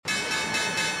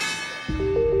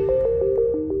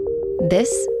This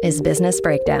is Business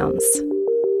Breakdowns.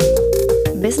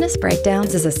 Business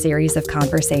Breakdowns is a series of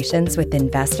conversations with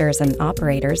investors and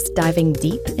operators diving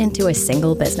deep into a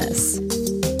single business.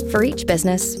 For each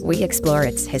business, we explore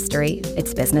its history,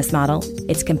 its business model,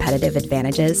 its competitive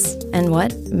advantages, and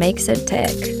what makes it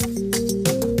tick.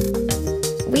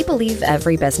 We believe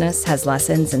every business has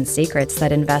lessons and secrets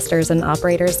that investors and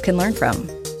operators can learn from,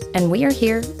 and we are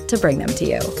here to bring them to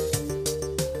you.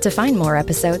 To find more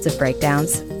episodes of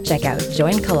Breakdowns, check out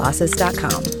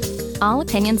joincolossus.com. All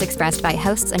opinions expressed by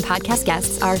hosts and podcast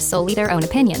guests are solely their own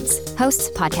opinions.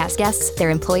 Hosts, podcast guests, their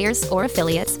employers, or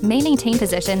affiliates may maintain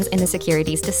positions in the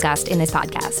securities discussed in this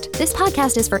podcast. This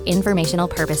podcast is for informational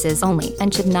purposes only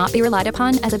and should not be relied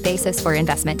upon as a basis for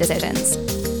investment decisions.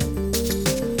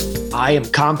 I am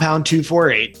Compound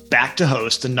 248, back to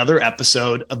host another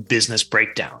episode of Business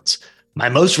Breakdowns. My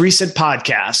most recent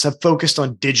podcasts have focused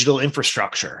on digital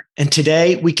infrastructure, and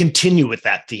today we continue with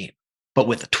that theme, but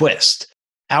with a twist.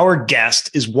 Our guest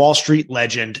is Wall Street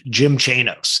legend Jim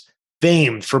Chanos,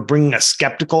 famed for bringing a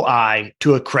skeptical eye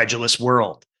to a credulous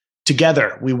world.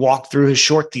 Together, we walk through his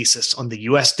short thesis on the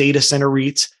U.S. data center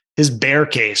REITs, his bear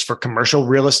case for commercial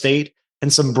real estate,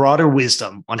 and some broader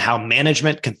wisdom on how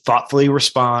management can thoughtfully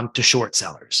respond to short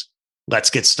sellers. Let's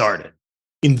get started.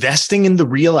 Investing in the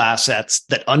real assets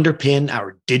that underpin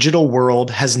our digital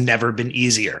world has never been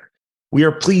easier. We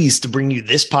are pleased to bring you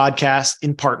this podcast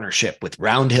in partnership with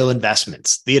Roundhill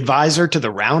Investments, the advisor to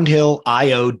the Roundhill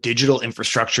IO Digital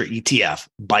Infrastructure ETF,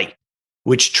 BYTE,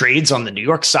 which trades on the New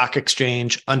York Stock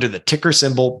Exchange under the ticker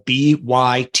symbol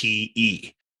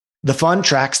BYTE. The fund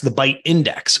tracks the BYTE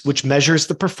Index, which measures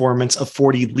the performance of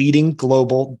 40 leading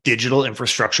global digital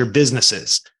infrastructure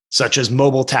businesses, such as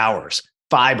mobile towers,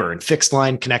 fiber and fixed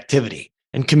line connectivity,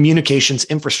 and communications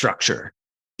infrastructure,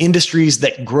 industries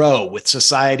that grow with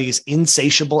society's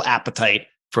insatiable appetite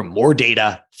for more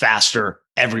data, faster,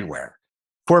 everywhere.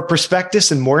 For a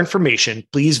prospectus and more information,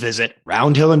 please visit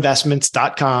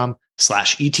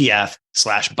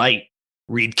roundhillinvestments.com/ETF/BYTE.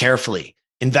 Read carefully.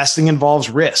 Investing involves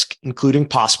risk, including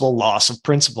possible loss of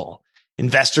principal.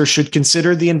 Investors should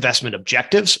consider the investment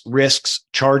objectives, risks,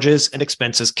 charges, and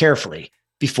expenses carefully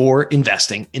before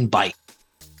investing in BYTE.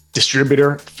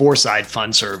 Distributor, Foreside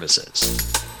Fund Services.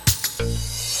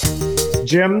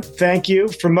 Jim, thank you.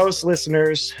 For most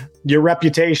listeners, your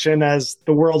reputation as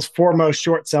the world's foremost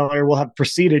short seller will have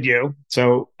preceded you,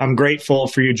 so I'm grateful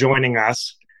for you joining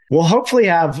us. We'll hopefully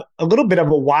have a little bit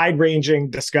of a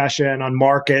wide-ranging discussion on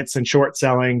markets and short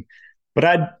selling, but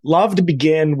I'd love to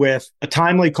begin with a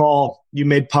timely call you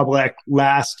made public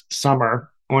last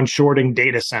summer on shorting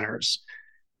data centers.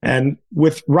 And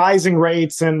with rising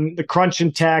rates and the crunch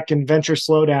in tech and venture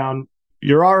slowdown,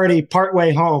 you're already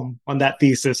partway home on that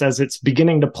thesis as it's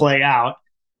beginning to play out.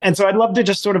 And so I'd love to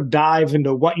just sort of dive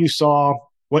into what you saw,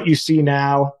 what you see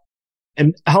now,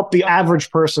 and help the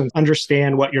average person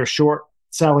understand what your short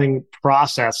selling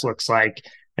process looks like.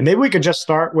 And maybe we could just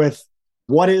start with,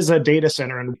 what is a data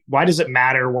center and why does it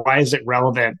matter? Why is it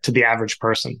relevant to the average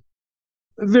person?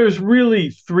 There's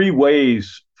really three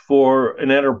ways for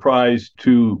an enterprise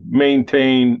to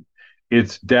maintain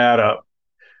its data.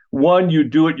 One, you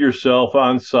do it yourself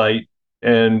on site,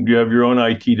 and you have your own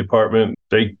IT department.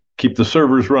 They keep the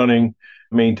servers running,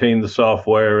 maintain the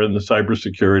software and the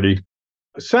cybersecurity.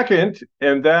 Second,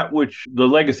 and that which the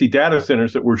legacy data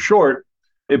centers that were short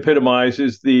epitomize,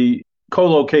 is the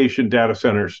co-location data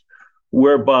centers,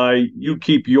 whereby you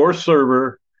keep your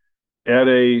server at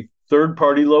a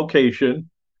third-party location.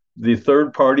 The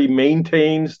third party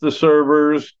maintains the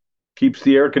servers, keeps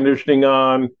the air conditioning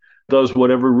on, does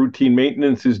whatever routine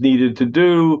maintenance is needed to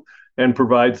do, and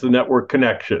provides the network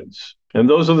connections. And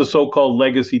those are the so-called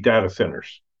legacy data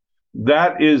centers.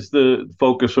 That is the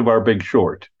focus of our big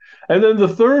short. And then the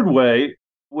third way,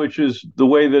 which is the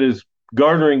way that is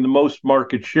garnering the most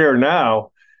market share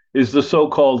now, is the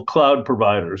so-called cloud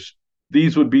providers.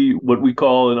 These would be what we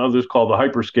call and others call the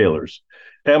hyperscalers.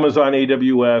 Amazon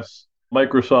AWS,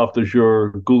 Microsoft Azure,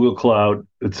 Google Cloud,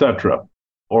 etc.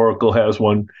 Oracle has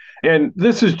one. And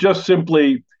this is just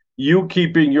simply you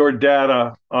keeping your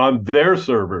data on their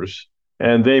servers,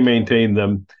 and they maintain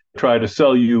them, try to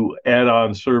sell you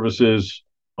add-on services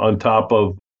on top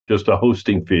of just a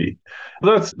hosting fee.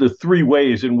 That's the three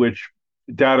ways in which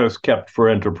data is kept for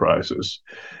enterprises.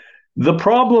 The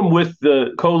problem with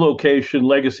the co-location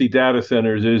legacy data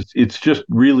centers is it's just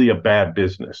really a bad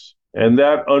business. And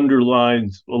that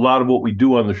underlines a lot of what we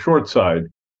do on the short side.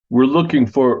 We're looking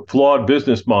for flawed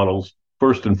business models,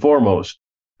 first and foremost.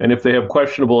 And if they have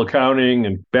questionable accounting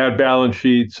and bad balance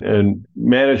sheets and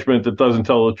management that doesn't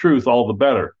tell the truth, all the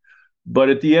better. But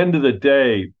at the end of the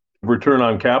day, return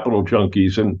on capital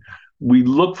junkies, and we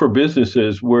look for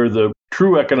businesses where the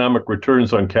true economic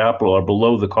returns on capital are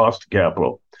below the cost of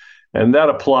capital. And that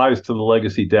applies to the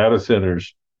legacy data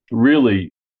centers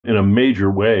really in a major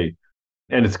way.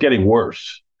 And it's getting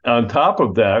worse. On top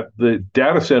of that, the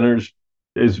data centers,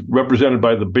 is represented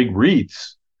by the big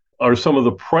REITs, are some of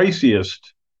the priciest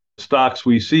stocks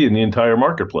we see in the entire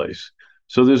marketplace.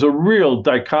 So there's a real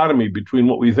dichotomy between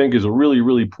what we think is a really,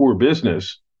 really poor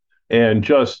business and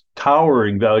just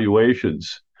towering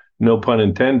valuations, no pun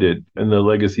intended, in the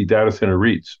legacy data center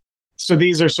REITs. So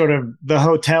these are sort of the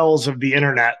hotels of the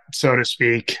internet, so to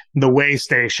speak, the way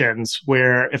stations,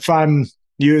 where if I'm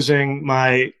using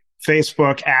my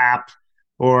Facebook app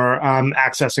or I'm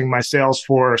accessing my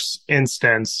Salesforce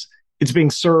instance, it's being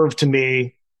served to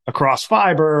me across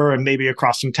fiber and maybe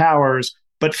across some towers,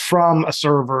 but from a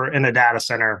server in a data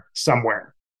center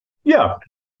somewhere. Yeah,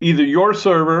 either your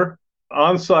server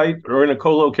on site or in a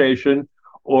co-location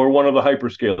or one of the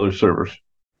hyperscaler servers.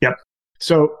 Yep.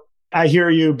 So I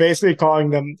hear you basically calling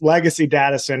them legacy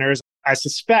data centers. I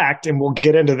suspect, and we'll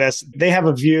get into this, they have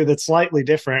a view that's slightly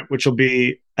different, which will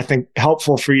be, I think,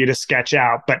 helpful for you to sketch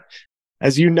out. But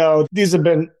as you know, these have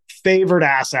been favored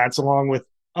assets along with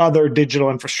other digital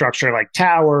infrastructure like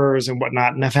towers and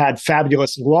whatnot, and have had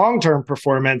fabulous long-term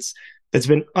performance that's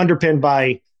been underpinned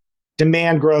by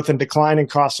demand growth and declining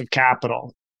costs of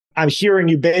capital. I'm hearing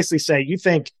you basically say you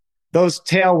think those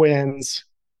tailwinds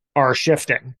are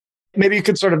shifting. Maybe you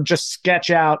could sort of just sketch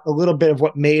out a little bit of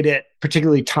what made it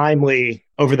particularly timely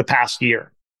over the past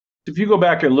year. If you go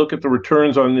back and look at the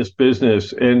returns on this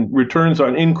business and returns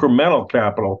on incremental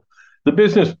capital, the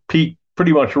business peaked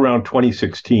pretty much around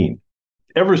 2016.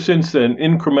 Ever since then,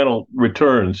 incremental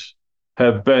returns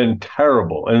have been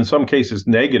terrible, and in some cases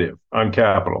negative on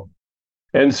capital.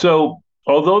 And so,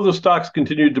 although the stocks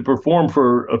continued to perform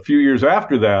for a few years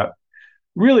after that,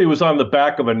 really was on the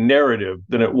back of a narrative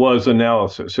than it was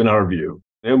analysis, in our view.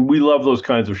 And we love those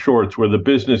kinds of shorts where the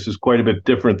business is quite a bit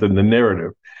different than the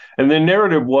narrative. And the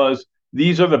narrative was,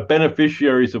 these are the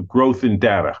beneficiaries of growth in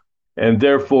data. And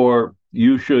therefore,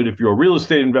 you should, if you're a real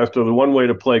estate investor, the one way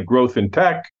to play growth in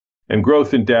tech and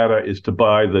growth in data is to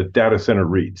buy the data center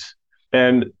REITs.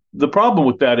 And the problem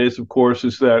with that is, of course,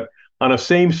 is that on a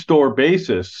same store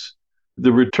basis,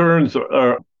 the returns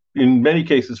are in many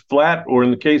cases flat, or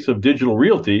in the case of digital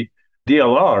realty,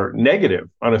 DLR, negative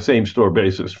on a same store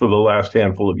basis for the last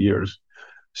handful of years.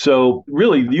 So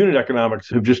really, the unit economics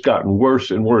have just gotten worse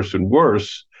and worse and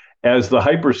worse as the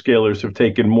hyperscalers have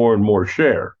taken more and more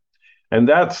share. And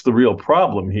that's the real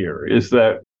problem here, is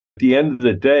that at the end of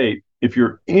the day, if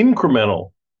your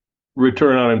incremental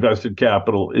return on invested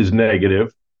capital is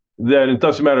negative, then it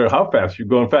doesn't matter how fast you're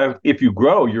going fast. If you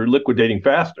grow, you're liquidating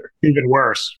faster. Even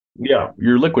worse. Yeah,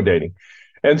 you're liquidating.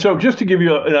 And so just to give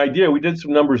you an idea, we did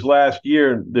some numbers last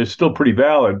year, and they're still pretty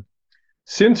valid.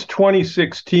 Since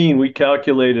 2016, we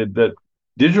calculated that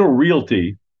digital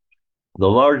realty, the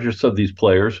largest of these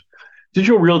players,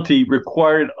 digital realty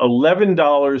required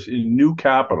 $11 in new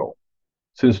capital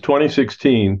since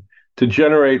 2016 to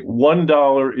generate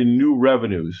 $1 in new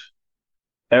revenues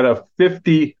at a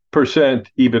 50%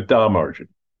 EBITDA margin.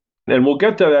 And we'll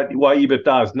get to that, why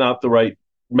EBITDA is not the right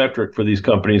metric for these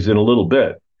companies in a little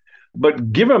bit.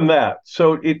 But give them that.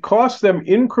 So it costs them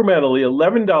incrementally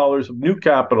 $11 of new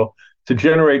capital to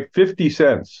generate 50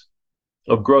 cents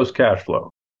of gross cash flow.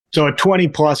 So a 20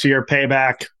 plus year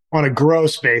payback on a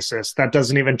gross basis. That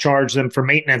doesn't even charge them for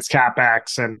maintenance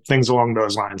CapEx and things along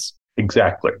those lines.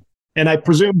 Exactly. And I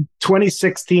presume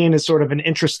 2016 is sort of an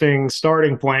interesting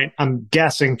starting point, I'm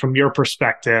guessing, from your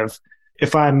perspective.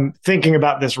 If I'm thinking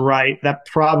about this right, that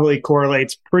probably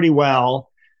correlates pretty well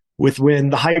with when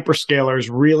the hyperscalers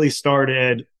really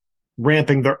started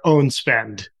ramping their own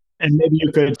spend. And maybe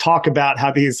you could talk about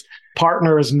how these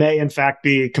partners may in fact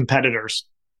be competitors.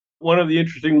 One of the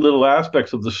interesting little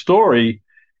aspects of the story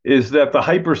is that the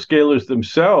hyperscalers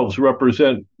themselves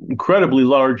represent incredibly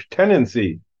large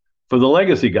tenancy for the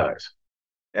legacy guys.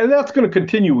 And that's going to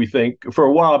continue, we think, for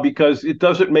a while, because it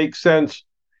doesn't make sense,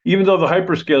 even though the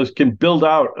hyperscalers can build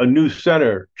out a new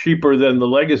center cheaper than the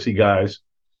legacy guys,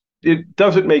 it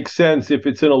doesn't make sense if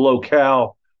it's in a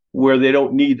locale where they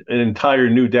don't need an entire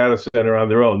new data center on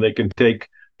their own. They can take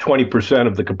 20%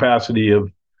 of the capacity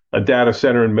of a data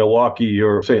center in Milwaukee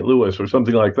or St. Louis or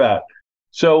something like that.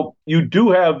 So you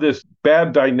do have this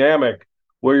bad dynamic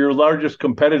where your largest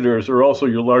competitors are also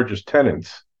your largest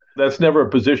tenants. That's never a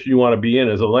position you want to be in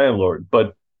as a landlord,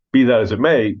 but be that as it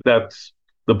may, that's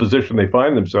the position they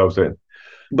find themselves in.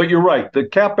 But you're right, the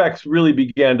CapEx really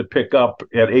began to pick up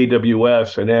at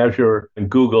AWS and Azure and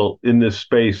Google in this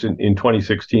space in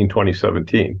 2016,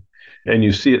 2017. And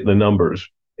you see it in the numbers.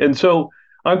 And so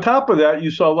On top of that,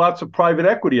 you saw lots of private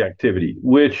equity activity,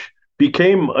 which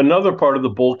became another part of the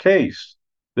bull case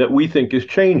that we think is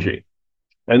changing.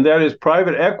 And that is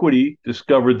private equity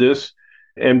discovered this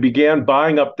and began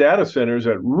buying up data centers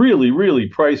at really, really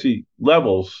pricey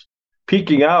levels,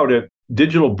 peaking out at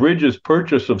Digital Bridge's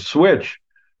purchase of Switch,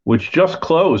 which just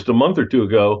closed a month or two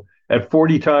ago at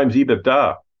 40 times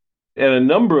EBITDA. And a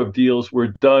number of deals were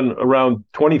done around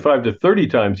 25 to 30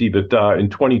 times EBITDA in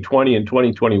 2020 and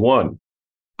 2021.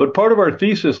 But part of our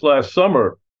thesis last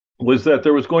summer was that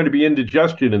there was going to be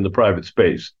indigestion in the private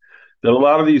space, that a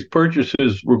lot of these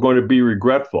purchases were going to be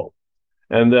regretful,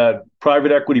 and that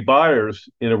private equity buyers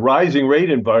in a rising rate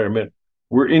environment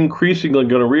were increasingly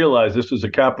going to realize this is a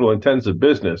capital-intensive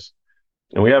business.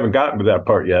 And we haven't gotten to that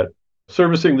part yet.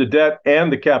 Servicing the debt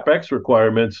and the CapEx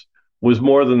requirements was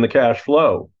more than the cash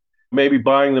flow. Maybe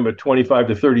buying them at 25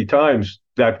 to 30 times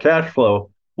that cash flow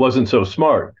wasn't so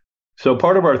smart. So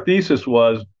part of our thesis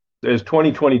was, as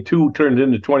 2022 turned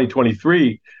into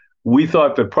 2023, we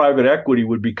thought that private equity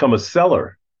would become a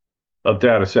seller of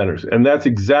data centers. And that's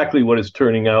exactly what is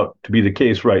turning out to be the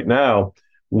case right now,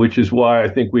 which is why I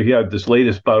think we had this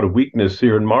latest bout of weakness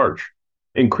here in March.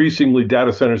 Increasingly,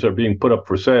 data centers are being put up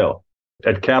for sale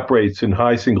at cap rates in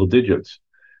high single digits.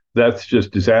 That's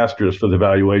just disastrous for the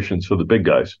valuations for the big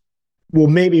guys. We'll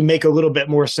maybe make a little bit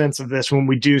more sense of this when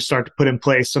we do start to put in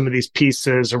place some of these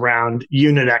pieces around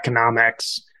unit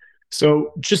economics.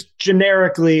 So just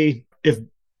generically, if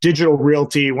Digital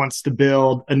Realty wants to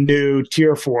build a new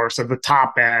tier force at the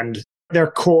top end, their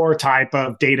core type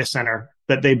of data center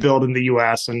that they build in the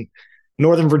US, and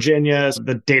Northern Virginia is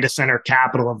the data center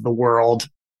capital of the world,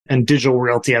 and Digital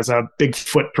Realty has a big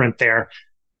footprint there.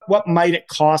 What might it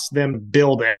cost them to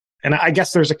build it? And I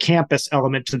guess there's a campus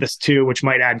element to this too, which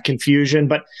might add confusion.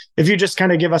 But if you just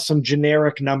kind of give us some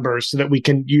generic numbers so that we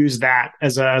can use that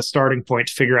as a starting point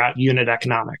to figure out unit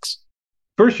economics.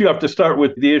 First, you have to start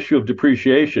with the issue of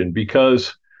depreciation,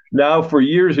 because now for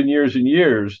years and years and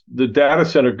years, the data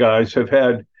center guys have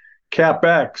had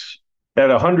CapEx at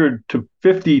 100 to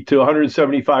 50 to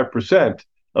 175%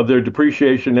 of their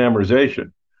depreciation and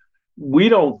amortization. We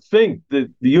don't think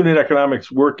that the unit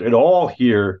economics work at all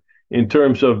here in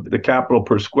terms of the capital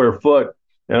per square foot.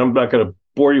 And I'm not going to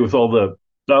bore you with all the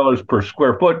dollars per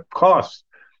square foot costs.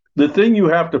 The thing you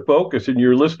have to focus, and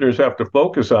your listeners have to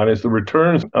focus on, is the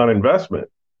returns on investment.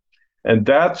 And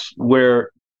that's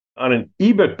where, on an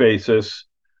EBIT basis,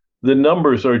 the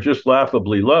numbers are just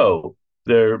laughably low.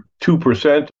 They're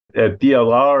 2% at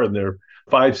DLR, and they're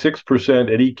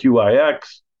 5-6% at EQIX.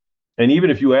 And even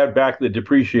if you add back the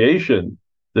depreciation,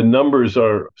 the numbers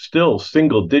are still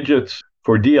single digits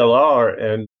for DLR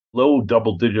and low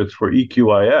double digits for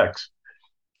EQIX.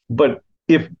 But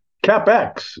if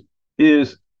CapEx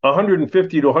is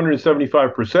 150 to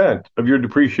 175% of your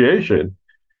depreciation,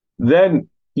 then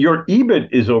your EBIT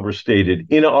is overstated,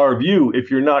 in our view,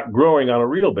 if you're not growing on a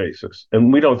real basis.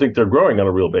 And we don't think they're growing on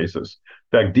a real basis.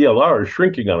 In fact, DLR is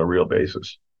shrinking on a real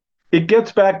basis. It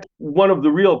gets back to one of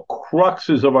the real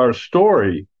cruxes of our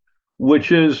story,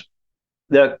 which is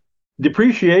that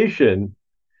depreciation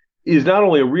is not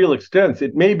only a real expense,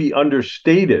 it may be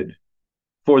understated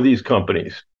for these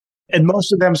companies. And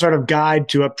most of them sort of guide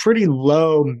to a pretty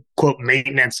low, quote,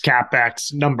 maintenance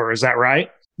CapEx number. Is that right?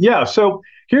 Yeah. So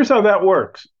here's how that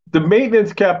works. The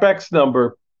maintenance CapEx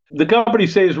number, the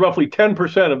companies say, is roughly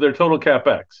 10% of their total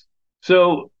CapEx.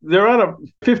 So they're on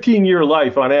a 15-year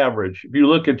life on average, if you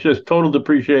look at just total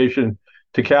depreciation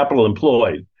to capital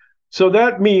employed. So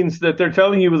that means that they're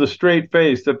telling you with a straight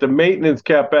face that the maintenance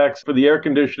CapEx for the air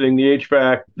conditioning, the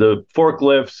HVAC, the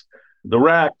forklifts, the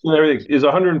racks, and everything is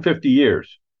 150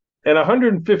 years. And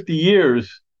 150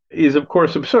 years is, of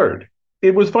course, absurd.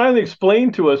 It was finally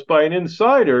explained to us by an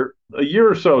insider a year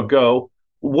or so ago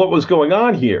what was going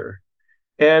on here.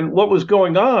 And what was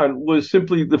going on was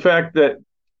simply the fact that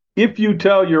if you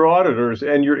tell your auditors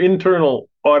and your internal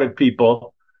audit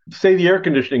people, say the air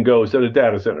conditioning goes at a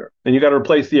data center and you got to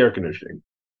replace the air conditioning,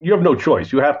 you have no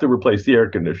choice. You have to replace the air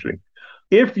conditioning.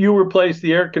 If you replace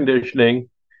the air conditioning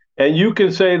and you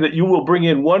can say that you will bring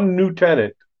in one new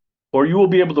tenant, or you will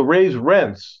be able to raise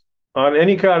rents on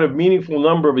any kind of meaningful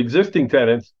number of existing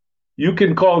tenants, you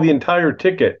can call the entire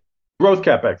ticket growth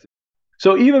CapEx.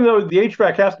 So even though the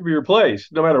HVAC has to be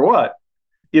replaced, no matter what,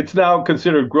 it's now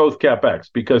considered growth CapEx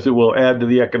because it will add to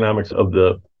the economics of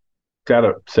the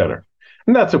data center.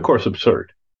 And that's, of course,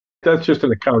 absurd. That's just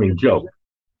an accounting joke.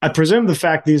 I presume the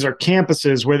fact these are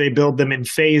campuses where they build them in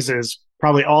phases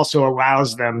probably also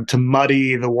allows them to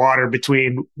muddy the water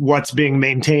between what's being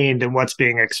maintained and what's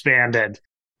being expanded.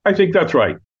 I think that's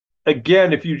right.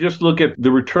 again, if you just look at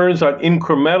the returns on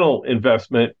incremental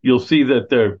investment, you'll see that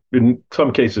they're in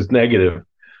some cases negative,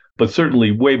 but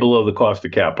certainly way below the cost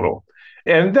of capital.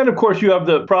 And then, of course, you have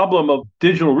the problem of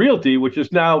Digital Realty, which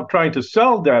is now trying to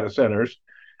sell data centers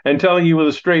and telling you with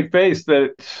a straight face that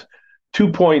it's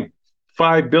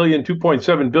 2.5 billion,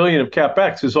 2.7 billion of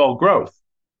CapEx is all growth.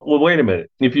 Well, wait a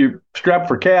minute. If you're strapped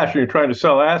for cash and you're trying to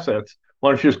sell assets, why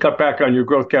don't you just cut back on your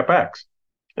growth CapEx?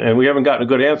 And we haven't gotten a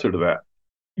good answer to that.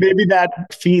 Maybe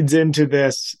that feeds into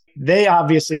this. They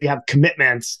obviously have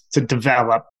commitments to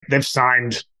develop. They've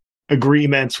signed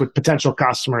agreements with potential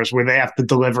customers where they have to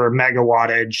deliver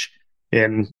megawattage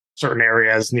in certain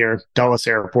areas near Dulles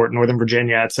Airport, Northern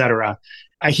Virginia, et cetera.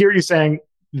 I hear you saying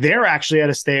they're actually at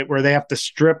a state where they have to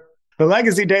strip the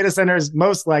legacy data centers,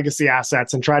 most legacy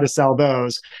assets, and try to sell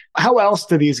those. How else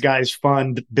do these guys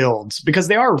fund builds? Because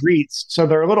they are REITs, so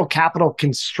they're a little capital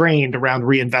constrained around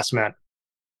reinvestment.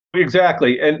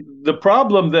 Exactly. And the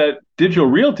problem that Digital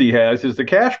Realty has is the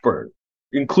cash burn,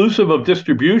 inclusive of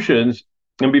distributions.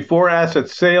 And before asset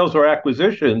sales or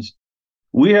acquisitions,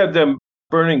 we had them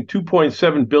burning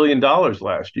 $2.7 billion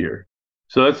last year.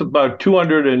 So that's about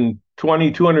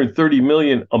 230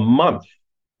 million a month.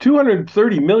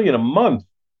 230 million a month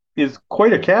is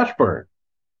quite a cash burn.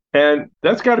 And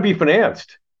that's got to be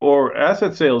financed, or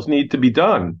asset sales need to be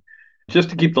done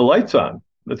just to keep the lights on.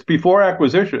 That's before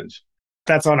acquisitions.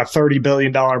 That's on a $30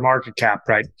 billion market cap,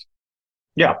 right?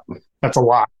 Yeah. That's a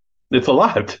lot. It's a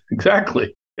lot.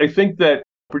 Exactly. I think that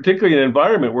particularly in an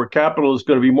environment where capital is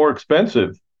going to be more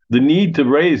expensive, the need to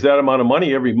raise that amount of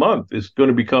money every month is going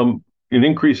to become an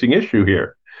increasing issue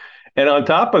here. And on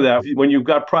top of that, when you've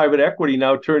got private equity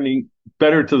now turning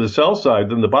better to the sell side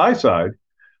than the buy side,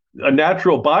 a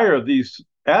natural buyer of these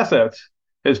assets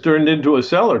has turned into a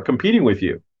seller competing with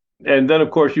you. And then, of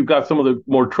course, you've got some of the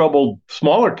more troubled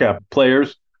smaller cap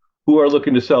players who are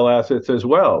looking to sell assets as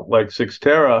well, like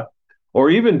Sixterra, or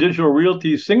even Digital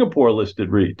Realty's Singapore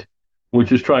listed REIT,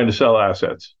 which is trying to sell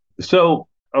assets. So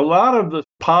a lot of the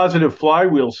positive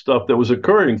flywheel stuff that was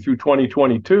occurring through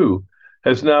 2022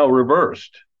 has now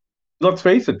reversed. Let's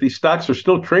face it, these stocks are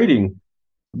still trading.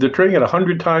 They're trading at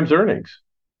 100 times earnings.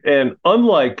 And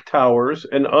unlike towers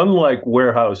and unlike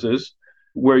warehouses,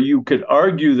 where you could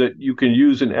argue that you can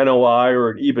use an NOI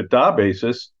or an EBITDA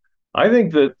basis, I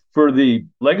think that for the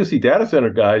legacy data center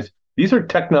guys, these are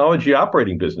technology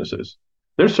operating businesses.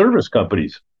 They're service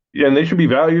companies, and they should be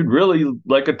valued really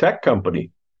like a tech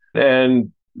company.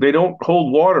 And they don't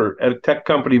hold water at tech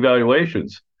company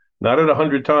valuations, not at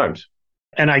 100 times.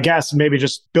 And I guess maybe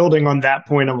just building on that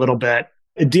point a little bit,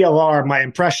 DLR, my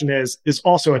impression is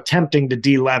also attempting to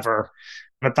delever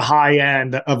at the high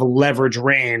end of a leverage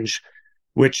range,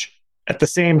 which at the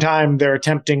same time, they're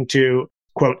attempting to,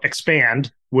 quote,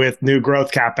 expand with new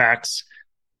growth CapEx,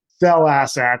 sell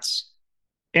assets,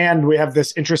 and we have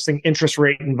this interesting interest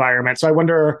rate environment. So I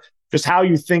wonder just how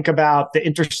you think about the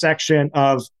intersection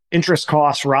of interest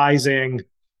costs rising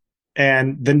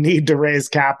and the need to raise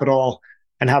capital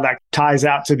and how that ties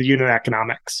out to the unit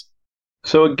economics.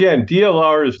 So again,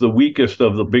 DLR is the weakest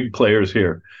of the big players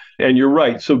here. And you're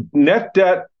right. So net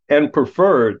debt and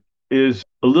preferred is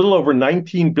a little over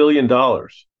 $19 billion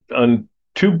on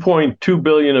 $2.2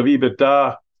 billion of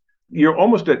EBITDA. You're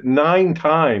almost at 9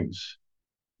 times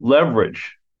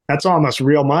leverage. That's almost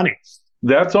real money.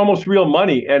 That's almost real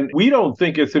money. And we don't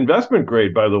think it's investment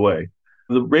grade, by the way.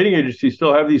 The rating agencies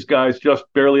still have these guys just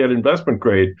barely at investment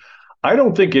grade. I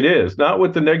don't think it is, not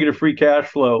with the negative free cash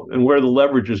flow and where the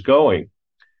leverage is going.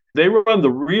 They run the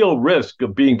real risk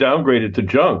of being downgraded to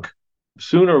junk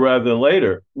sooner rather than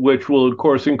later, which will, of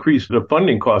course, increase the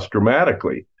funding cost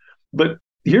dramatically. But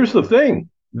here's the thing.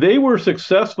 They were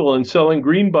successful in selling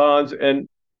green bonds and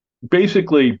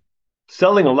basically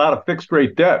selling a lot of fixed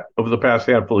rate debt over the past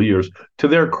handful of years to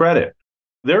their credit.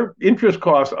 Their interest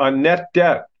cost on net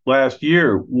debt last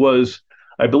year was,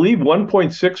 I believe,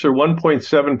 1.6 or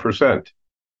 1.7%.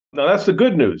 Now, that's the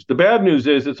good news. The bad news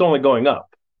is it's only going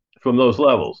up from those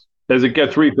levels as it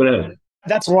gets refinanced.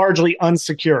 That's largely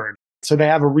unsecured. So they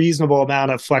have a reasonable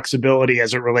amount of flexibility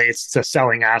as it relates to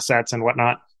selling assets and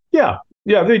whatnot. Yeah,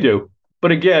 they do.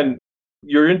 But again,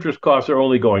 your interest costs are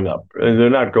only going up and they're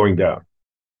not going down.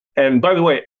 And by the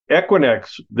way,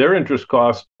 Equinix, their interest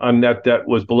cost on net debt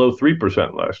was below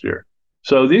 3% last year.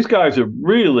 So these guys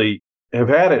have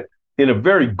had it in a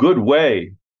very good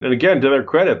way. And again, to their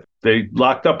credit, they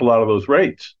locked up a lot of those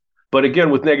rates. But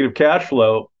again, with negative cash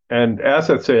flow and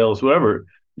asset sales, whatever,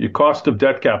 your cost of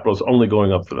debt capital is only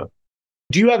going up for them.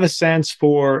 Do you have a sense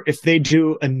for if they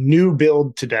do a new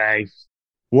build today,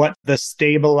 what the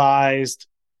stabilized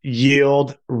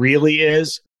yield really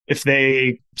is? if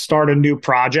they start a new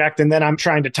project. And then I'm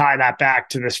trying to tie that back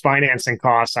to this financing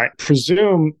cost. I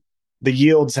presume the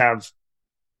yields have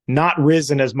not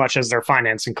risen as much as their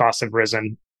financing costs have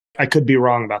risen. I could be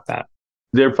wrong about that.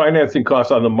 Their financing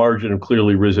costs on the margin have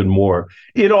clearly risen more.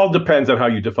 It all depends on how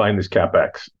you define this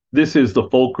CapEx. This is the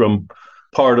fulcrum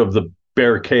part of the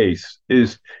bear case.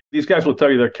 Is these guys will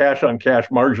tell you their cash on cash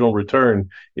marginal return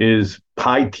is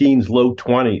high teens, low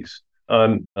 20s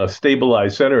on a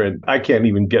stabilized center. And I can't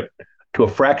even get to a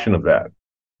fraction of that.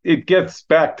 It gets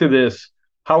back to this.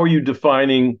 How are you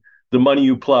defining the money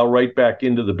you plow right back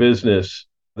into the business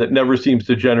that never seems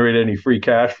to generate any free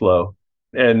cash flow?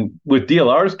 And with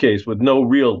DLR's case, with no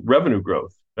real revenue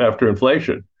growth after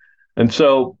inflation. And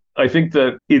so I think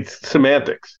that it's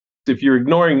semantics. If you're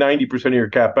ignoring 90% of your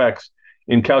CapEx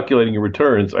in calculating your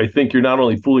returns, I think you're not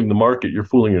only fooling the market, you're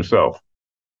fooling yourself.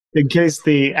 In case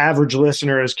the average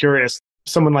listener is curious,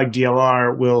 someone like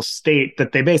DLR will state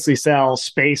that they basically sell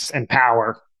space and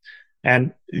power.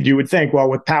 And you would think, well,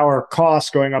 with power costs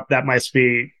going up, that must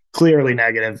be clearly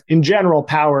negative. In general,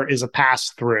 power is a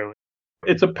pass-through.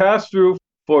 It's a pass-through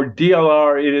for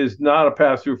DLR. It is not a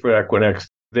pass-through for Equinix.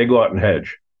 They go out and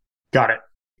hedge. Got it.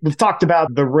 We've talked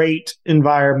about the rate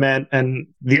environment and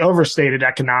the overstated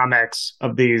economics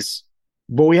of these.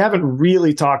 What we haven't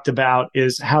really talked about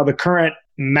is how the current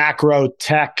macro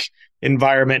tech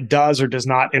environment does or does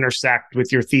not intersect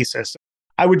with your thesis.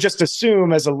 I would just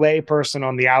assume as a layperson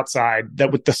on the outside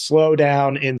that with the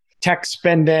slowdown in tech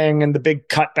spending and the big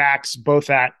cutbacks,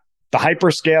 both at the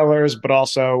hyperscalers, but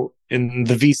also in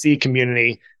the VC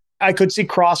community, I could see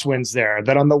crosswinds there.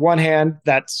 That on the one hand,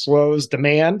 that slows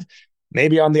demand.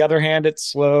 Maybe on the other hand, it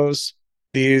slows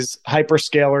these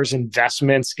hyperscalers'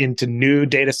 investments into new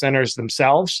data centers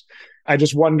themselves. I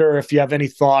just wonder if you have any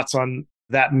thoughts on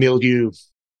that milieu.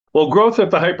 Well, growth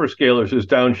at the hyperscalers is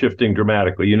downshifting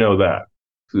dramatically. You know that.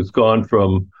 It's gone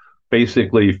from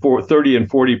basically 30 and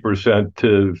 40%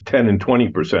 to 10 and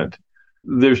 20%.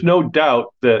 There's no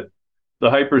doubt that the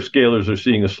hyperscalers are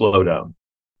seeing a slowdown.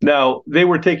 Now, they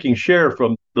were taking share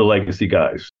from the legacy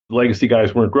guys. The legacy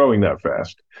guys weren't growing that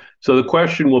fast. So the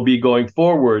question will be going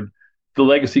forward, the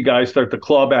legacy guys start to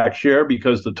claw back share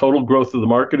because the total growth of the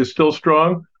market is still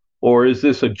strong? Or is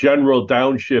this a general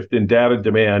downshift in data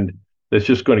demand that's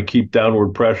just going to keep downward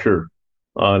pressure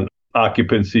on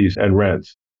occupancies and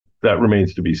rents? That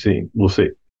remains to be seen. We'll see.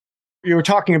 You were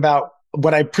talking about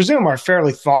what I presume are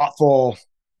fairly thoughtful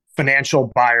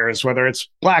financial buyers, whether it's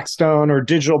Blackstone or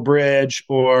DigitalBridge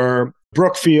or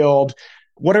Brookfield.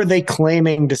 What are they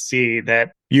claiming to see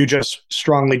that you just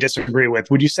strongly disagree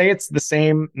with? Would you say it's the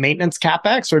same maintenance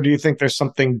CapEx, or do you think there's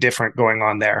something different going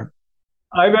on there?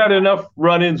 I've had enough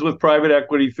run-ins with private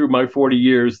equity through my 40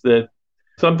 years that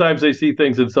sometimes they see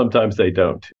things and sometimes they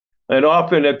don't. And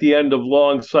often at the end of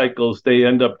long cycles, they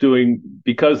end up doing,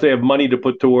 because they have money to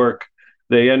put to work,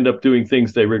 they end up doing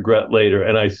things they regret later.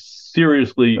 And I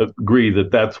seriously agree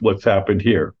that that's what's happened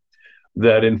here.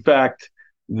 That in fact,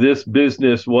 this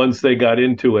business, once they got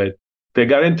into it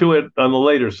on the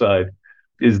later side,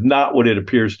 is not what it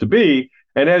appears to be.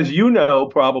 And as you know,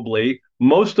 probably,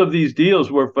 most of these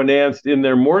deals were financed in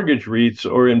their mortgage REITs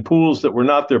or in pools that were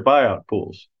not their buyout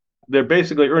pools. They're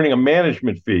basically earning a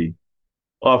management fee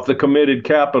off the committed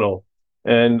capital.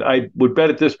 And I would bet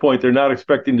at this point, they're not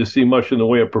expecting to see much in the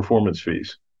way of performance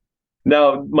fees.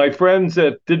 Now, my friends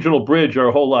at DigitalBridge are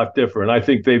a whole lot different. I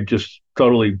think they've just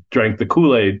totally drank the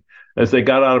Kool-Aid as they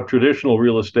got out of traditional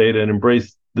real estate and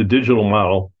embraced the digital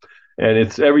model. And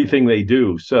it's everything they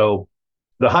do. So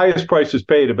the highest prices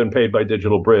paid have been paid by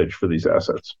DigitalBridge for these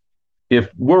assets. If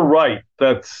we're right,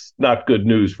 that's not good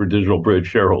news for DigitalBridge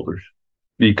shareholders,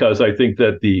 because I think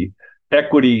that the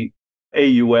equity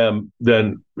AUM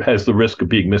then has the risk of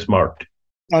being mismarked.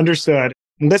 Understood.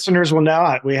 Listeners will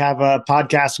know we have a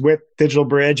podcast with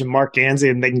DigitalBridge and Mark Ganzi,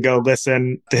 and they can go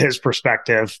listen to his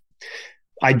perspective.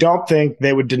 I don't think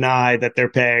they would deny that they're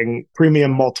paying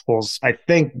premium multiples. I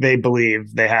think they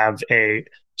believe they have a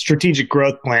strategic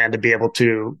growth plan to be able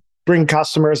to bring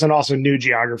customers and also new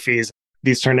geographies.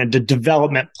 These turn into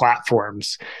development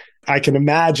platforms. I can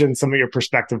imagine some of your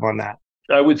perspective on that.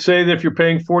 I would say that if you're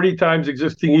paying 40 times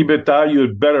existing EBITDA, you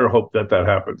had better hope that that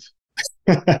happens.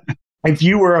 If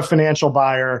you were a financial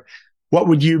buyer, what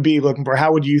would you be looking for?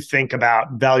 How would you think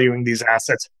about valuing these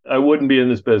assets? I wouldn't be in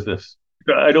this business.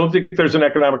 I don't think there's an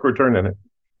economic return in it.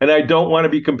 And I don't want to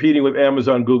be competing with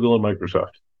Amazon, Google, and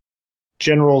Microsoft.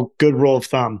 General good rule of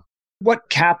thumb. What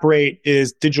cap rate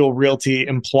is Digital Realty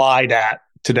implied at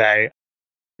today?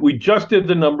 We just did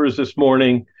the numbers this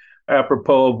morning,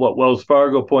 apropos of what Wells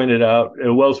Fargo pointed out.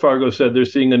 And Wells Fargo said they're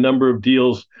seeing a number of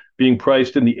deals being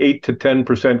priced in the 8 to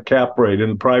 10% cap rate in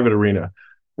the private arena.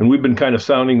 And we've been kind of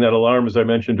sounding that alarm, as I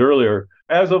mentioned earlier.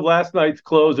 As of last night's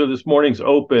close or this morning's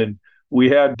open, we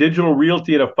had Digital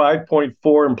Realty at a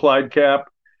 5.4 implied cap,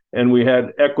 and we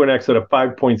had Equinix at a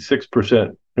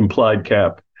 5.6% implied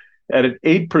cap. At an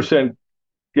 8%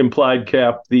 implied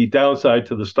cap, the downside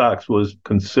to the stocks was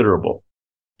considerable.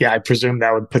 Yeah, I presume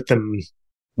that would put them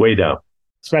way down.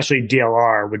 Especially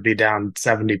DLR would be down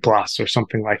 70 plus or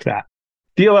something like that.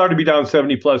 DLR to be down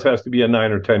 70 plus has to be a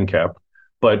 9 or 10 cap,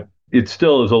 but it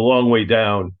still is a long way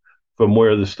down from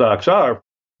where the stocks are.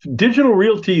 Digital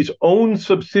Realty's own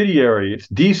subsidiary, it's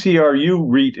DCRU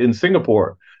REIT in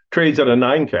Singapore, trades at a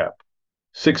 9 cap.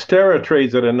 Cyxtera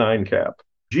trades at a 9 cap.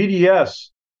 GDS,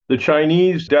 the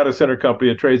Chinese data center company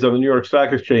that trades on the New York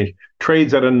Stock Exchange,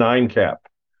 trades at a 9 cap.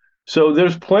 So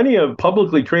there's plenty of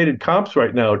publicly traded comps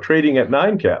right now trading at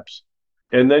 9 caps.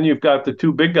 And then you've got the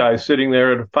two big guys sitting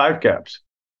there at 5 caps.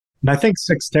 And I think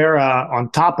Cyxtera,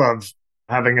 on top of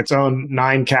having its own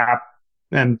 9 cap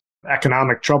and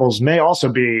economic troubles, may also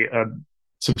be a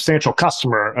substantial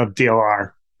customer of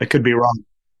DLR. I could be wrong.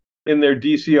 In their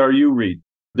DCRU REIT,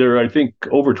 they're, I think,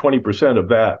 over 20% of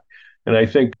that. And I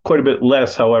think quite a bit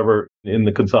less, however, in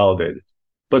the consolidated.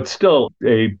 But still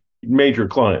a major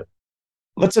client.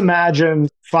 Let's imagine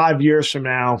 5 years from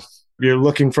now, you're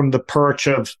looking from the perch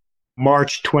of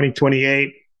March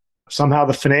 2028. Somehow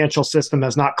the financial system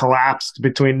has not collapsed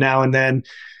between now and then.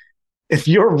 If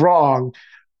you're wrong,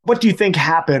 what do you think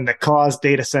happened that caused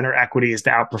data center equities to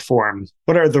outperform?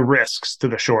 What are the risks to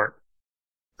the short?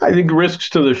 I think risks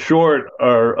to the short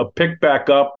are a pick back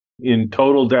up in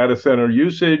total data center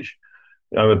usage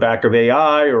on the back of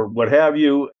AI or what have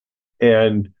you,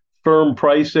 and firm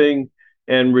pricing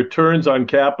and returns on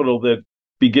capital that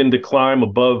begin to climb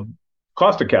above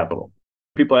cost of capital.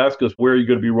 People ask us, where are you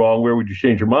going to be wrong? Where would you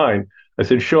change your mind? I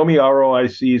said, show me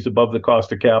ROICs above the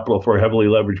cost of capital for a heavily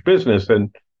leveraged business,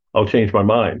 and I'll change my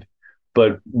mind.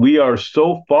 But we are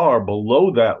so far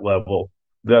below that level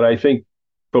that I think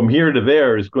from here to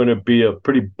there is going to be a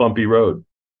pretty bumpy road.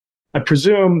 I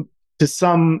presume to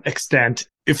some extent,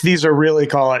 if these are really,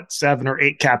 call it 7 or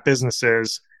 8 cap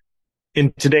businesses,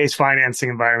 in today's financing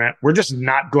environment, we're just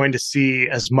not going to see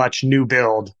as much new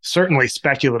build, certainly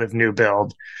speculative new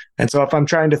build. And so if I'm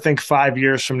trying to think 5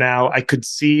 years from now, I could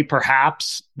see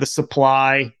perhaps the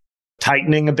supply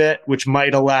tightening a bit, which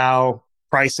might allow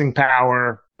pricing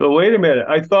power. But wait a minute.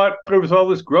 I thought there was all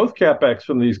this growth CapEx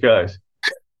from these guys.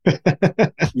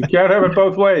 You can't have it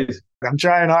both ways. I'm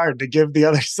trying hard to give the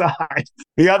other side.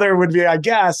 The other would be, I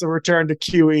guess, a return to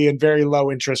QE and very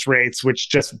low interest rates, which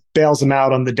just bails them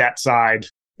out on the debt side.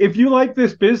 If you like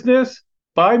this business,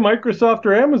 buy Microsoft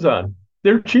or Amazon.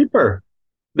 They're cheaper.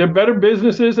 They're better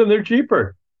businesses and they're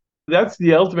cheaper. That's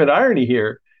the ultimate irony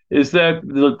here, is that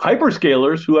the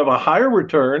hyperscalers who have a higher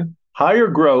return, higher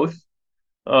growth,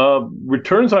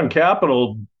 returns on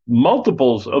capital,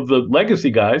 multiples of the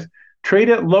legacy guys, trade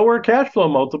at lower cash flow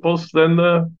multiples than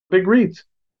the big REITs.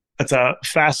 That's a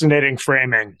fascinating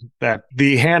framing, that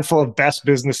the handful of best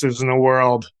businesses in the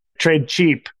world trade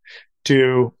cheap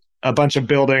to a bunch of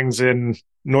buildings in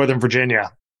Northern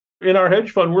Virginia. In our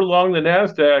hedge fund, we're long the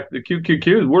NASDAQ, the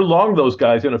QQQs. We're long those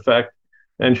guys, in effect,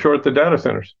 and short the data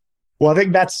centers. Well, I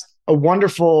think that's a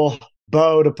wonderful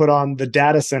bow to put on the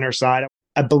data center side.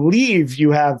 I believe you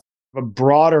have a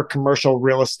broader commercial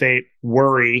real estate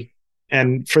worry.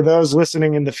 And for those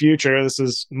listening in the future, this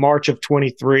is March of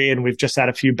 23, and we've just had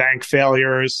a few bank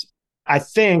failures. I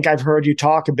think I've heard you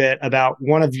talk a bit about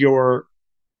one of your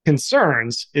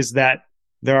concerns is that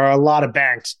there are a lot of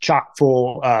banks chock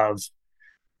full of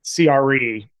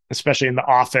CRE, especially in the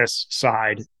office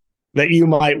side, that you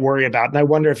might worry about. And I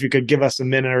wonder if you could give us a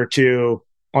minute or two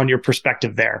on your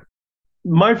perspective there.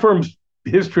 My firm's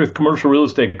history with commercial real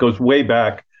estate goes way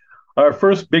back. Our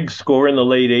first big score in the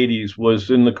late 80s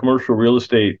was in the commercial real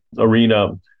estate arena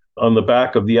on the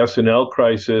back of the S&L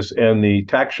crisis and the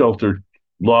tax shelter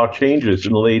law changes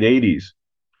in the late 80s.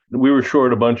 We were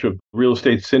short a bunch of real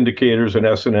estate syndicators and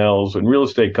S&Ls and real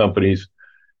estate companies.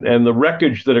 And the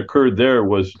wreckage that occurred there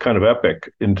was kind of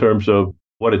epic in terms of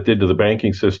what it did to the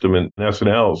banking system and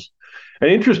S&Ls.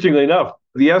 And interestingly enough,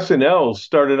 the S&Ls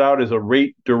started out as a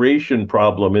rate duration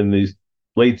problem in these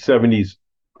late 70s,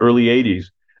 early 80s.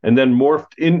 And then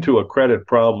morphed into a credit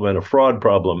problem and a fraud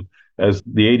problem as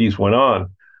the 80s went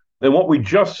on. And what we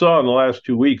just saw in the last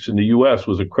 2 weeks in the U.S.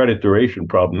 was a credit duration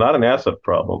problem, not an asset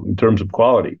problem in terms of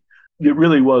quality. It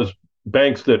really was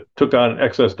banks that took on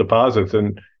excess deposits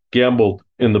and gambled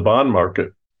in the bond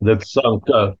market that sunk.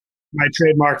 My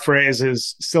trademark phrase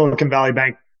is Silicon Valley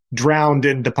Bank drowned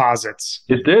in deposits.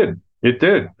 It did. It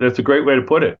did. That's a great way to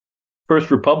put it. First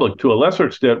Republic, to a lesser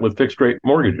extent, with fixed rate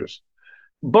mortgages.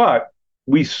 But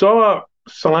we saw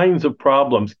signs of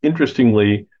problems,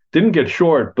 interestingly, didn't get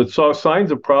short, but saw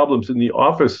signs of problems in the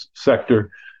office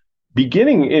sector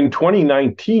beginning in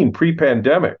 2019,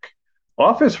 pre-pandemic.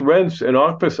 Office rents and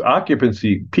office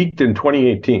occupancy peaked in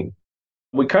 2018.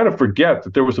 We kind of forget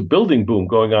that there was a building boom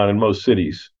going on in most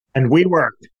cities. And we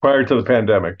were. Prior to the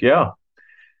pandemic, yeah.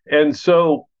 And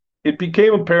so it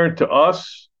became apparent to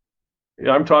us,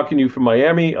 I'm talking to you from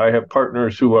Miami, I have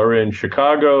partners who are in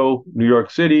Chicago, New York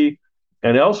City,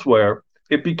 and elsewhere.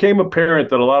 It became apparent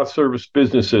that a lot of service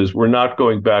businesses were not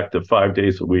going back to 5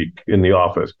 days a week in the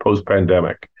office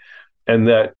post-pandemic, and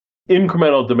that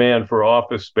incremental demand for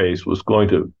office space was going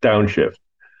to downshift.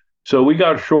 So we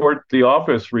got short the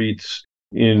office REITs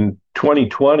in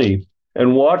 2020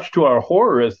 and watched to our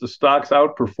horror as the stocks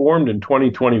outperformed in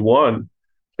 2021,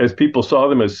 as people saw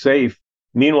them as safe.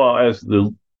 Meanwhile, as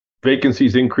the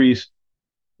vacancies increased,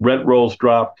 rent rolls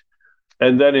dropped.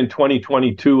 And then in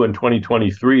 2022 and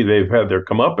 2023, they've had their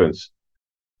comeuppance.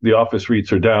 The office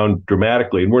REITs are down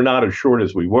dramatically, and we're not as short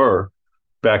as we were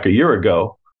back a year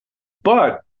ago.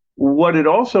 But what it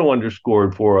also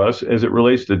underscored for us as it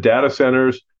relates to data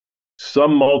centers,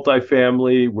 some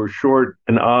multifamily, we're short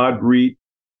an odd REIT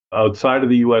outside of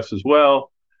the US as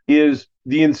well, is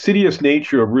the insidious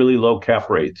nature of really low cap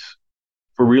rates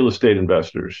for real estate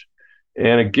investors.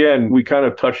 And again, we kind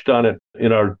of touched on it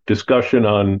in our discussion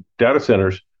on data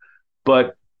centers.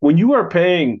 But when you are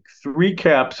paying 3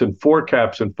 caps and 4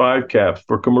 caps and 5 caps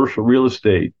for commercial real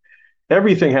estate,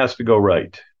 everything has to go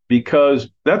right, because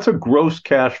that's a gross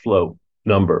cash flow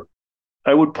number.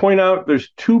 I would point out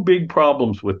there's 2 big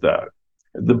problems with that.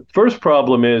 The first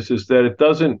problem is that it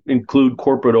doesn't include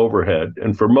corporate overhead.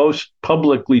 And for most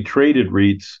publicly traded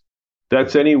REITs,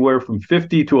 that's anywhere from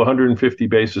 50 to 150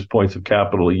 basis points of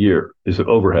capital a year is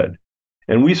overhead.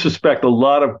 And we suspect a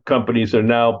lot of companies are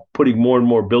now putting more and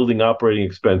more building operating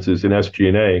expenses in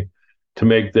SG&A to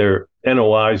make their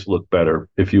NOIs look better,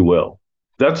 if you will.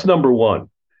 That's number one.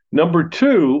 Number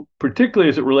two, particularly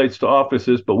as it relates to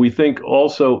offices, but we think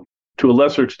also to a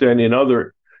lesser extent in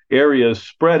other areas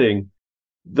spreading,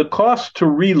 the cost to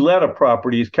re-let a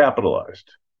property is capitalized.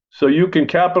 So you can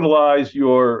capitalize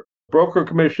your broker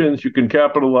commissions, you can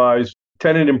capitalize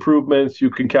tenant improvements, you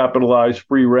can capitalize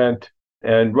free rent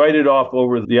and write it off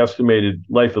over the estimated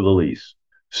life of the lease.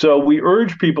 So we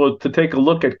urge people to take a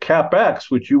look at CapEx,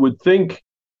 which you would think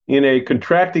in a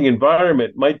contracting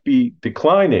environment might be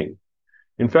declining.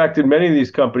 In fact, in many of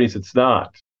these companies, it's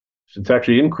not. It's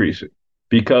actually increasing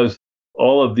because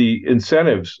all of the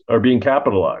incentives are being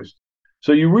capitalized.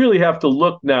 So you really have to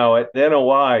look now at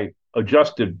NOI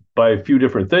adjusted by a few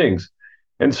different things.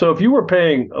 And so if you were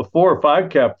paying a 4 or 5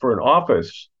 cap for an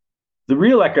office, the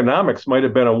real economics might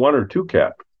have been a 1 or 2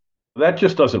 cap. That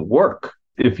just doesn't work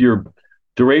if your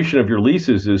duration of your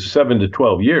leases is 7 to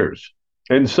 12 years.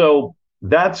 And so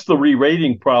that's the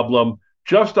re-rating problem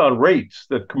just on rates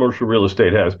that commercial real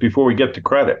estate has before we get to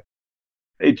credit.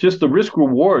 It's just the risk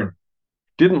reward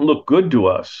didn't look good to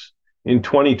us in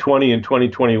 2020 and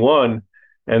 2021,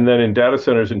 and then in data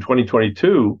centers in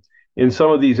 2022 in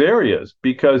some of these areas,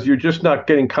 because you're just not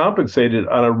getting compensated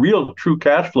on a real true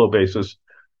cash flow basis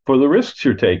for the risks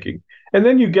you're taking. And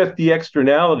then you get the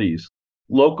externalities.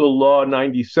 Local Law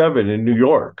 97 in New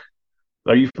York.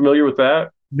 Are you familiar with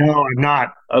that? No, I'm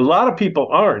not. A lot of people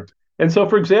aren't. And so,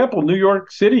 for example, New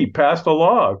York City passed a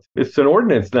law. It's an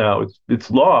ordinance now.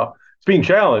 It's law. It's being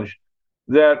challenged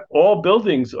that all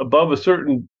buildings above a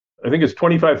certain, I think it's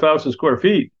 25,000 square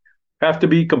feet, have to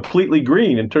be completely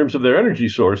green in terms of their energy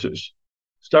sources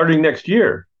starting next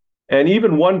year. And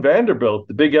even One Vanderbilt,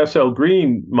 the big SL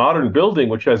Green modern building,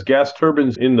 which has gas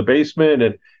turbines in the basement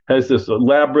and has this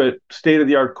elaborate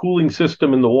state-of-the-art cooling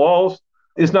system in the walls,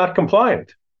 is not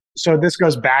compliant. So this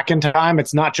goes back in time.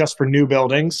 It's not just for new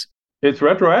buildings. It's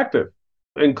retroactive,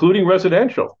 including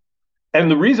residential. And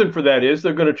the reason for that is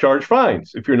they're going to charge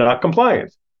fines if you're not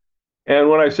compliant. And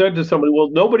when I said to somebody, well,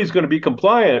 nobody's going to be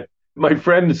compliant, my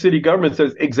friend in the city government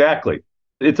says, exactly.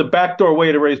 It's a backdoor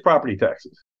way to raise property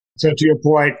taxes. So to your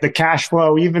point, the cash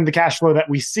flow, even the cash flow that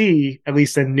we see, at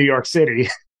least in New York City,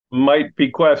 might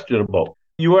be questionable.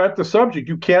 You are at the subject.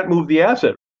 You can't move the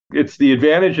asset. It's the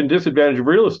advantage and disadvantage of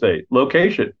real estate,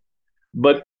 location.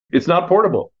 But it's not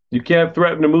portable. You can't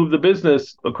threaten to move the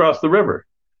business across the river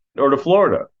or to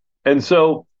Florida. And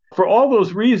so for all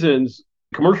those reasons,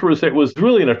 commercial real estate was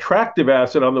really an attractive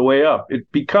asset on the way up.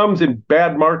 It becomes, in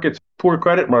bad markets, poor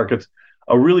credit markets,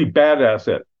 a really bad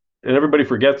asset. And everybody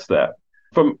forgets that.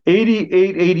 From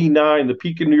 88, 89, the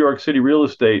peak in New York City real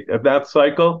estate, at that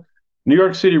cycle, New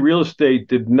York City real estate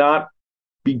did not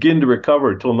begin to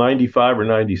recover until 95 or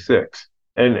 96.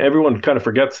 And everyone kind of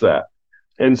forgets that.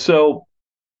 And so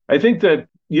I think that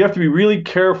you have to be really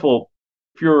careful.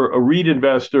 If you're a REIT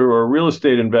investor or a real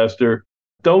estate investor,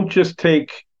 don't just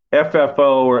take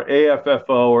FFO or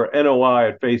AFFO or NOI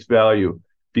at face value,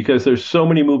 because there's so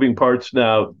many moving parts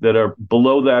now that are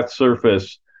below that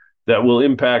surface that will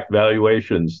impact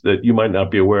valuations that you might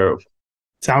not be aware of.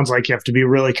 Sounds like you have to be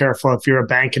really careful if you're a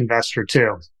bank investor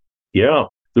too. Yeah.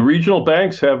 The regional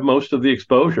banks have most of the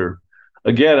exposure.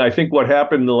 Again, I think what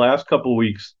happened in the last couple of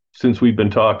weeks since we've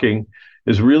been talking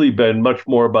has really been much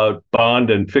more about bond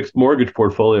and fixed mortgage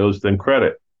portfolios than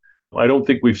credit. I don't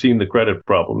think we've seen the credit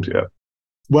problems yet.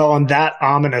 Well, on that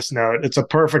ominous note, it's a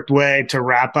perfect way to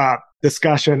wrap up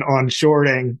discussion on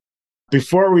shorting.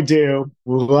 Before we do,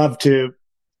 we'd love to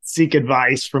seek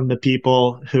advice from the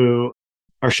people who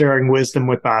are sharing wisdom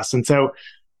with us. And so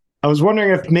I was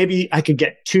wondering if maybe I could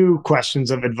get two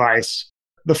questions of advice.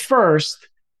 The first,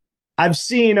 I've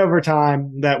seen over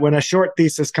time that when a short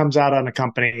thesis comes out on a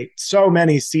company, so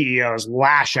many CEOs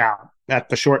lash out at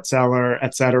the short seller,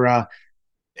 et cetera.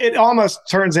 It almost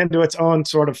turns into its own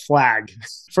sort of flag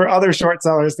for other short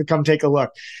sellers to come take a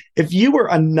look. If you were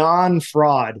a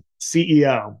non-fraud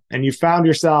CEO and you found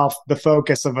yourself the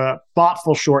focus of a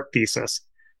thoughtful short thesis,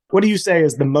 what do you say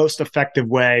is the most effective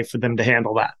way for them to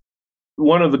handle that?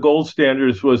 One of the gold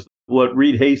standards was what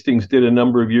Reed Hastings did a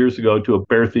number of years ago to a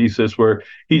bear thesis, where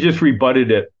he just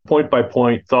rebutted it point by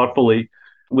point, thoughtfully,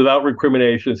 without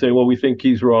recrimination, saying, well, we think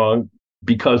he's wrong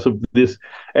because of this.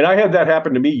 And I had that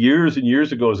happen to me years and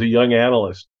years ago as a young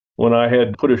analyst, when I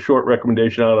had put a short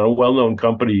recommendation out on a well-known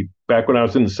company back when I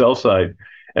was in the sell side.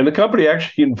 And the company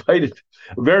actually invited,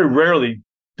 very rarely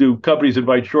do companies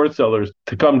invite short sellers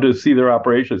to come to see their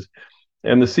operations.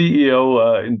 And the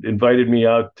CEO invited me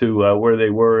out to where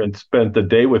they were and spent the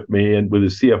day with me and with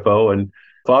his CFO and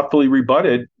thoughtfully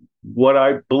rebutted what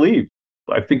I believed.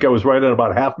 I think I was right on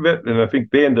about half of it, and I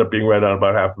think they ended up being right on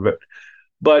about half of it.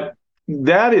 But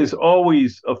that is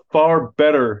always a far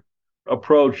better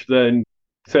approach than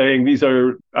saying these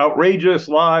are outrageous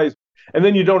lies, and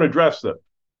then you don't address them.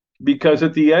 Because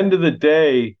at the end of the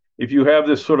day, if you have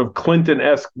this sort of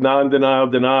Clinton-esque non-denial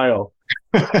denial,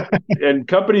 and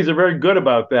companies are very good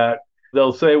about that.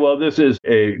 They'll say, well, this is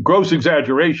a gross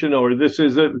exaggeration, or this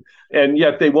is it. And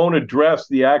yet they won't address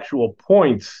the actual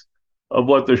points of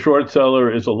what the short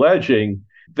seller is alleging.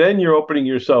 Then you're opening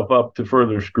yourself up to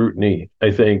further scrutiny,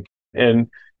 I think. And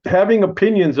having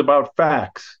opinions about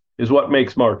facts is what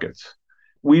makes markets.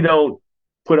 We don't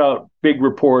put out big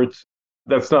reports.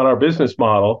 That's not our business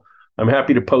model. I'm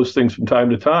happy to post things from time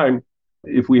to time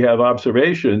if we have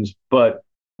observations, but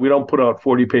we don't put out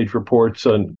 40-page reports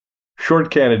on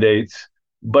short candidates.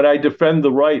 But I defend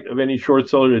the right of any short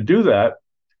seller to do that,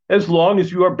 as long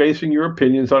as you are basing your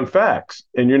opinions on facts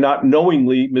and you're not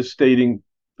knowingly misstating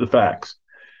the facts.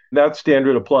 That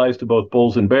standard applies to both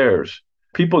bulls and bears.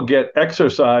 People get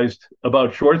exercised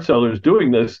about short sellers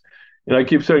doing this. And I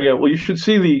keep saying, well, you should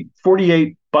see the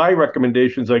 48 buy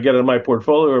recommendations I get in my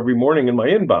portfolio every morning in my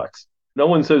inbox. No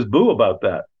one says boo about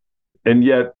that. And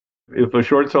yet, if a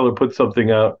short seller puts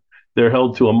something out, they're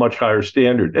held to a much higher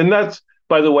standard. And that's,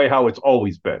 by the way, how it's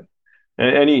always been.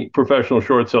 And any professional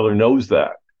short seller knows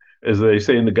that. As they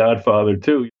say in The Godfather,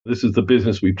 too, this is the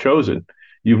business we've chosen.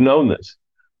 You've known this.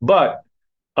 But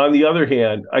on the other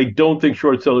hand, I don't think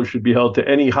short sellers should be held to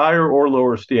any higher or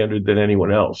lower standard than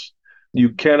anyone else. You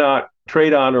cannot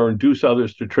trade on or induce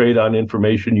others to trade on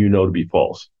information you know to be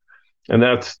false. And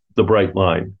that's the bright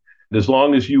line. As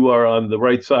long as you are on the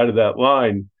right side of that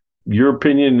line, your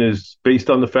opinion is based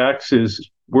on the facts, is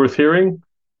worth hearing,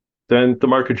 then the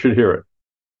market should hear it.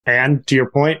 And to your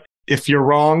point, if you're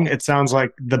wrong, it sounds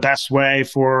like the best way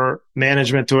for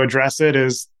management to address it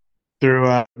is through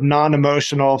a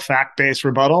non-emotional, fact-based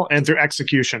rebuttal and through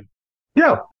execution.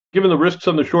 Yeah. Given the risks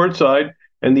on the short side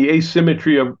and the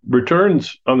asymmetry of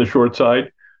returns on the short side,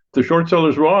 if the short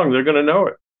seller's wrong, they're going to know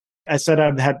it. I said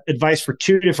I've had advice for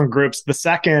two different groups. The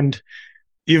second,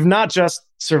 you've not just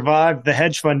survived the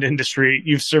hedge fund industry,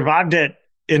 you've survived it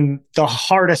in the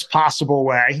hardest possible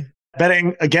way,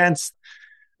 betting against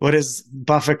what does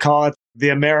Buffett call it, the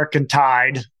American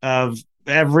tide of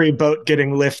every boat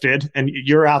getting lifted, and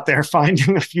you're out there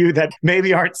finding a few that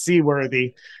maybe aren't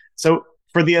seaworthy. So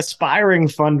for the aspiring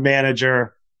fund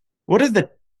manager, what are the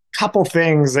couple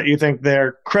things that you think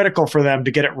they're critical for them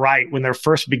to get it right when they're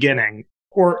first beginning?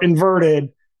 Or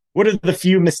inverted, what are the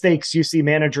few mistakes you see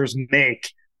managers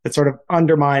make that sort of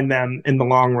undermine them in the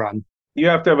long run? You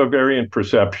have to have a variant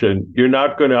perception. You're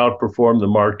not going to outperform the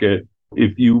market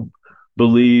if you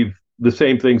believe the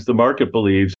same things the market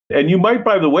believes. And you might,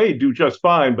 by the way, do just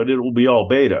fine, but it will be all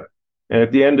beta. And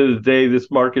at the end of the day, this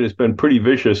market has been pretty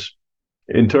vicious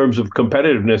in terms of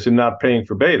competitiveness and not paying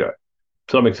for beta.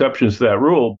 some exceptions to that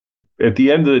rule. At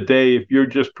the end of the day, if you're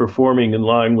just performing in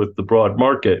line with the broad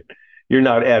market, you're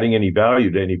not adding any value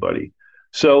to anybody.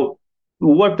 So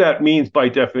what that means by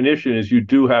definition is you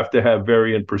do have to have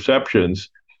variant perceptions,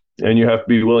 and you have to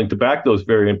be willing to back those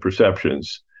variant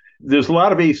perceptions. There's a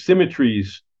lot of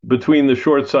asymmetries between the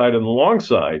short side and the long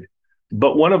side,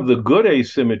 but one of the good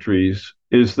asymmetries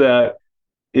is that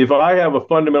if I have a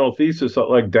fundamental thesis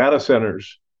like data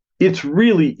centers, it's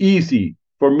really easy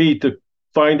for me to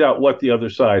find out what the other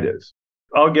side is.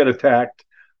 I'll get attacked.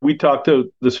 We talk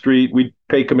to the street. We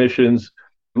pay commissions.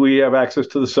 We have access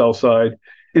to the sell side.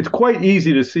 It's quite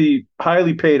easy to see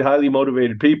highly paid, highly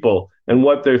motivated people and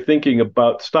what they're thinking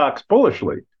about stocks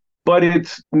bullishly. But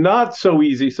it's not so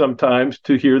easy sometimes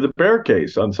to hear the bear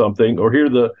case on something or hear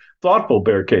the thoughtful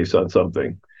bear case on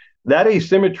something. That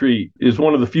asymmetry is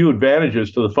one of the few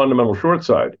advantages to the fundamental short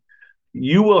side.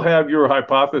 You will have your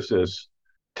hypothesis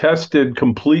tested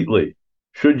completely,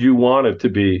 should you want it to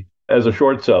be, as a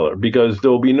short seller, because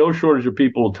there will be no shortage of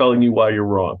people telling you why you're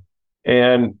wrong.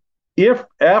 And if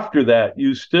after that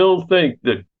you still think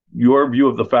that your view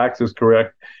of the facts is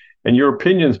correct and your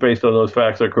opinions based on those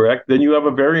facts are correct, then you have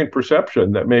a variant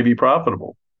perception that may be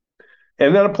profitable.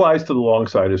 And that applies to the long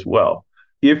side as well.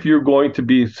 If you're going to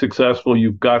be successful,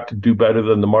 you've got to do better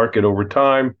than the market over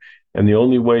time. And the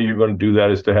only way you're going to do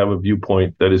that is to have a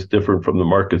viewpoint that is different from the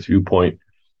market's viewpoint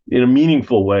in a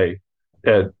meaningful way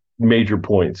at major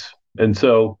points. And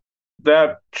so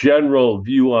that general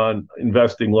view on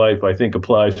investing life, I think,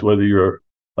 applies to whether you're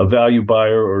a value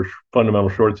buyer or fundamental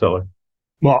short seller.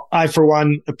 Well, I, for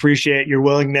one, appreciate your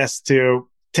willingness to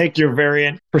take your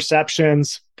variant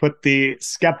perceptions, put the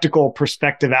skeptical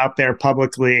perspective out there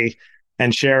publicly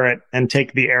and share it and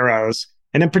take the arrows.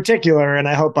 And in particular, and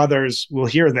I hope others will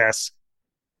hear this,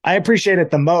 I appreciate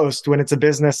it the most when it's a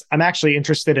business I'm actually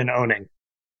interested in owning,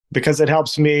 because it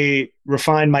helps me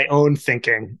refine my own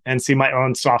thinking and see my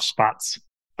own soft spots.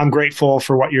 I'm grateful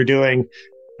for what you're doing.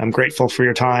 I'm grateful for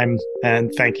your time,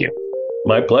 and thank you.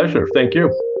 My pleasure. Thank you.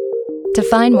 To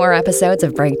find more episodes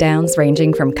of breakdowns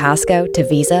ranging from Costco to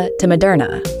Visa to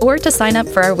Moderna, or to sign up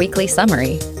for our weekly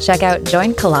summary, check out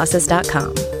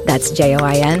joincolossus.com. That's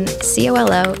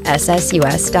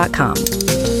JoinColossus.com.